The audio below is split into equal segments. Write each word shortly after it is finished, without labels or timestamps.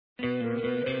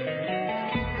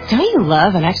Don't you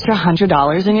love an extra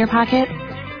 $100 in your pocket?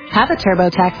 Have a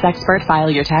TurboTax expert file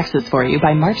your taxes for you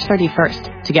by March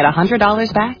 31st to get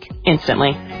 $100 back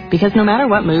instantly. Because no matter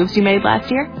what moves you made last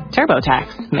year,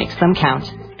 TurboTax makes them count.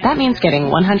 That means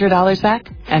getting $100 back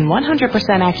and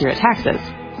 100% accurate taxes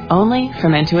only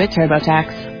from Intuit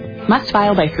TurboTax. Must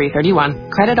file by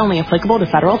 3/31. Credit only applicable to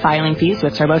federal filing fees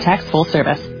with TurboTax full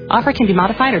service. Offer can be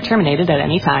modified or terminated at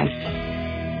any time.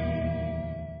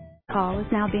 Call is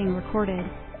now being recorded.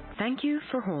 Thank you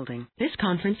for holding. This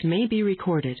conference may be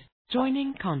recorded.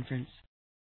 Joining conference.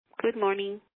 Good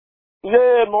morning.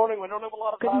 Good morning. We don't have a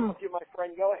lot of time with you, my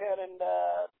friend. Go ahead and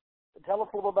tell us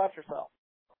a little about yourself.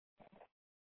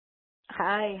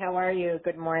 Hi, how are you?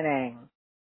 Good morning.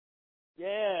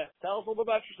 Yeah, tell us a little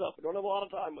about yourself. We don't have a lot of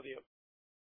time with you.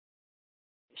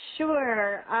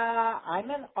 Sure. I'm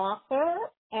an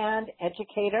author and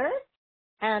educator,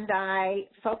 and I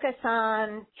focus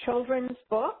on children's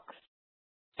books.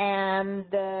 And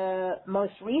the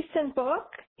most recent book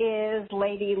is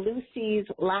Lady Lucy's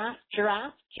Last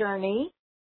Giraffe Journey,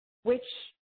 which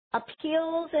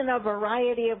appeals in a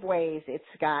variety of ways. It's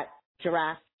got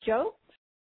giraffe jokes,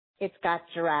 it's got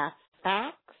giraffe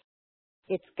facts,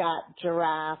 it's got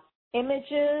giraffe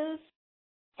images,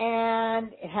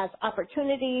 and it has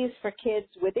opportunities for kids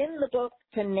within the book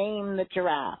to name the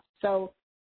giraffe. So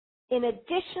in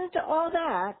addition to all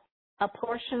that, a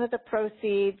portion of the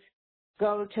proceeds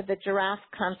go to the Giraffe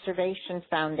Conservation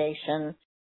Foundation,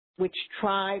 which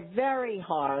try very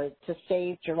hard to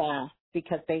save giraffes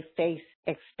because they face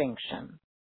extinction.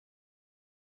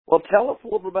 Well, tell us a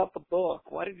little bit about the book.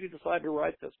 Why did you decide to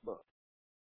write this book?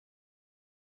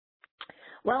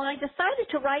 Well, I decided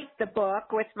to write the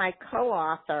book with my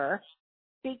co-author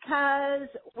because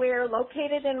we're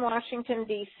located in Washington,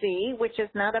 D.C., which is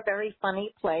not a very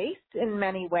funny place in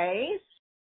many ways.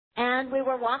 And we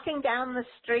were walking down the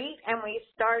street and we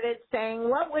started saying,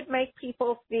 what would make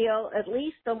people feel at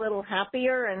least a little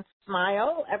happier and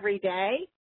smile every day?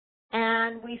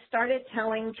 And we started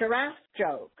telling giraffe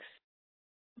jokes.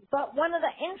 But one of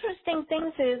the interesting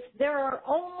things is there are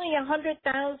only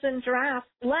 100,000 giraffes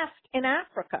left in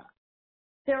Africa.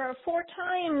 There are 4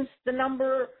 times the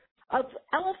number of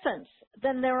elephants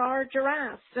than there are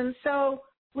giraffes. And so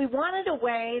we wanted a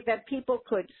way that people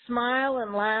could smile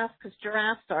and laugh because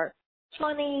giraffes are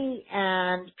funny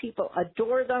and people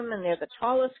adore them and they're the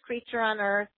tallest creature on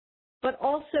earth, but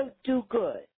also do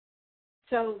good.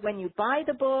 So when you buy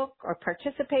the book or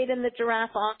participate in the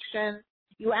giraffe auction,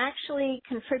 you actually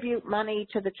contribute money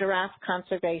to the Giraffe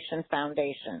Conservation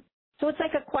Foundation. So it's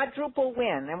like a quadruple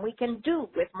win, and we can do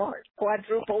with more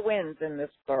quadruple wins in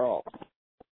this world.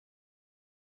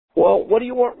 Well, what do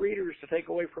you want readers to take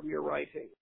away from your writing?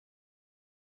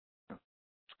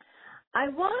 I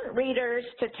want readers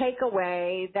to take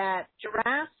away that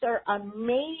giraffes are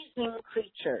amazing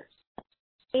creatures.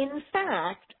 In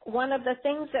fact, one of the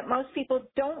things that most people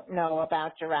don't know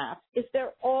about giraffes is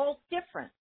they're all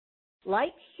different.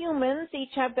 Like humans,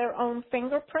 each have their own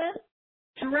fingerprint.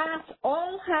 Giraffes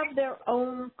all have their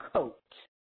own coat.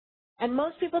 And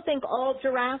most people think all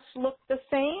giraffes look the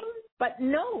same, but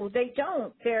no, they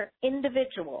don't. They're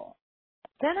individual.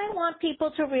 Then I want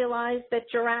people to realize that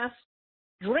giraffes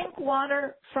drink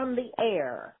water from the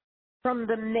air, from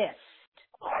the mist,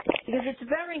 because it's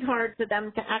very hard for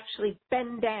them to actually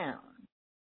bend down.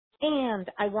 And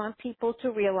I want people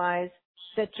to realize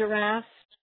that giraffes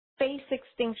face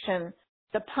extinction.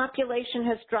 The population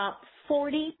has dropped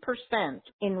 40%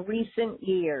 in recent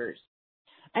years.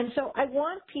 And so I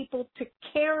want people to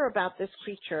care about this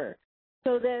creature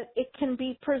so that it can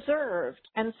be preserved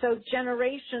and so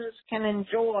generations can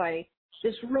enjoy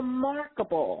this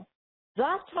remarkable,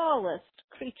 the tallest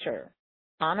creature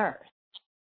on Earth.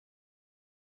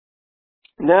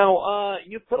 Now,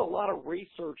 you put a lot of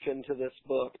research into this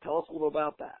book. Tell us a little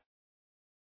about that.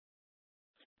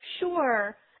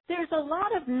 Sure. There's a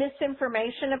lot of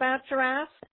misinformation about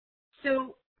giraffes.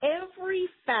 So every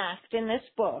fact in this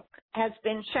book has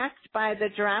been checked by the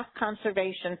Giraffe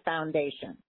Conservation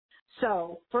Foundation.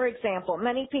 So, for example,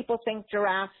 many people think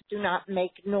giraffes do not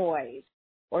make noise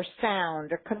or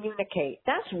sound or communicate.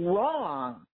 That's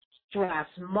wrong.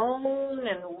 Giraffes moan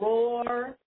and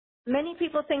roar. Many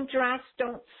people think giraffes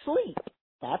don't sleep.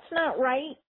 That's not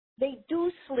right. They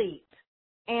do sleep.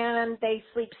 And they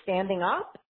sleep standing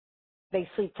up. They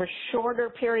sleep for shorter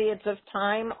periods of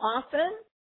time often.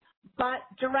 But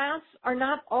giraffes are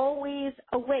not always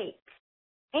awake.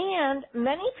 And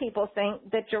many people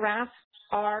think that giraffes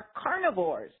are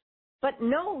carnivores. But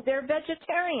no, they're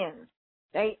vegetarians.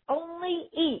 They only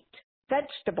eat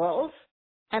vegetables.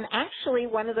 And actually,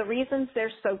 one of the reasons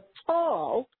they're so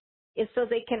tall is so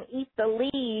they can eat the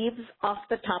leaves off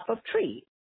the top of trees.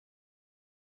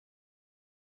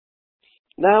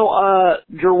 Now,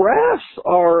 giraffes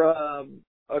are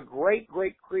a great,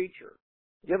 great creature.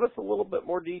 Give us a little bit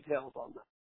more details on that.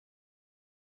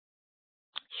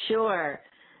 Sure.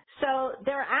 So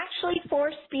there are actually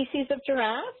 4 species of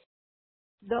giraffes.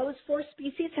 Those 4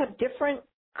 species have different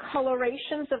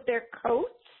colorations of their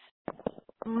coats.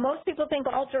 Most people think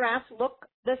all giraffes look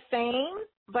the same,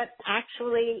 but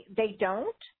actually they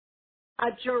don't.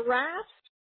 A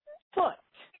giraffe's foot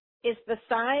is the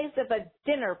size of a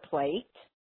dinner plate.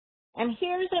 And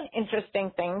here's an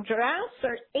interesting thing. Giraffes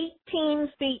are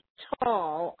 18 feet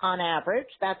tall on average.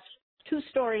 That's 2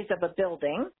 stories of a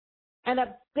building. And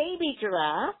a baby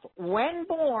giraffe, when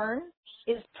born,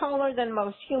 is taller than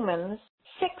most humans,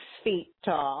 6 feet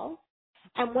tall.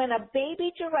 And when a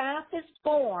baby giraffe is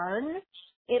born,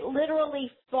 it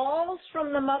literally falls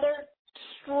from the mother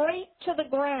straight to the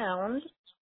ground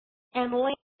and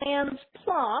lands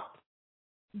plop,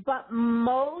 but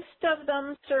most of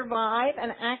them survive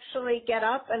and actually get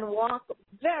up and walk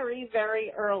very,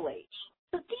 very early.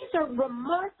 So these are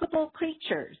remarkable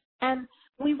creatures, and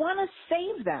we want to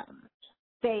save them.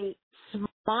 They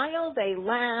smile, they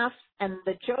laugh, and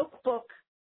the joke book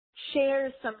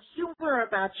shares some humor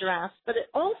about giraffes, but it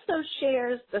also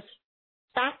shares the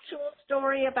factual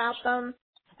story about them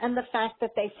and the fact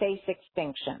that they face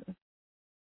extinction.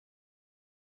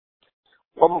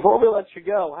 Well, before we let you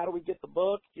go, how do we get the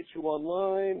book, get you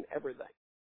online, everything?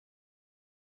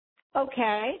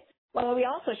 Okay. Well, we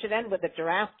also should end with a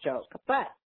giraffe joke, but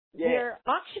we're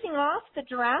auctioning off the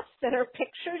giraffes that are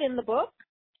pictured in the book,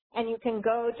 and you can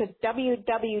go to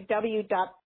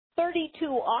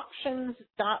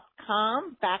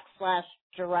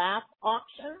www.32auctions.com/giraffe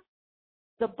auction.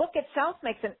 The book itself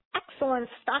makes an excellent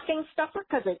stocking stuffer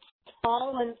because it's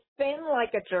tall and thin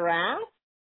like a giraffe,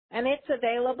 and it's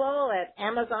available at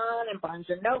Amazon and Barnes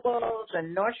 & Noble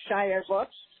and Northshire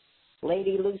Books,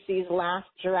 Lady Lucy's Last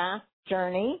Giraffe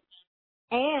Journey.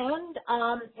 And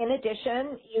in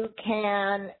addition, you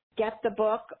can get the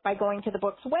book by going to the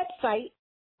book's website,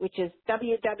 which is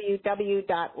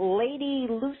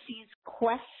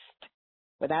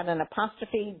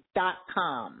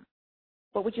www.ladylucy'squest.com.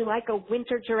 But would you like a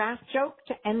winter giraffe joke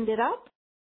to end it up?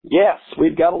 Yes,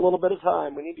 we've got a little bit of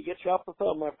time. We need to get you off the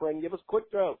phone, my friend. Give us a quick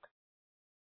joke.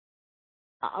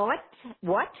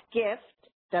 What gift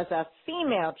does a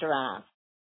female giraffe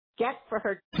get for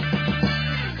her?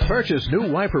 Purchase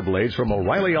new wiper blades from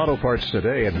O'Reilly Auto Parts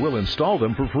today and we'll install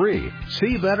them for free.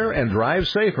 See better and drive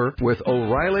safer with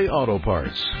O'Reilly Auto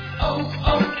Parts.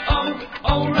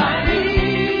 O'Reilly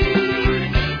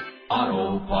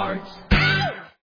Auto Parts.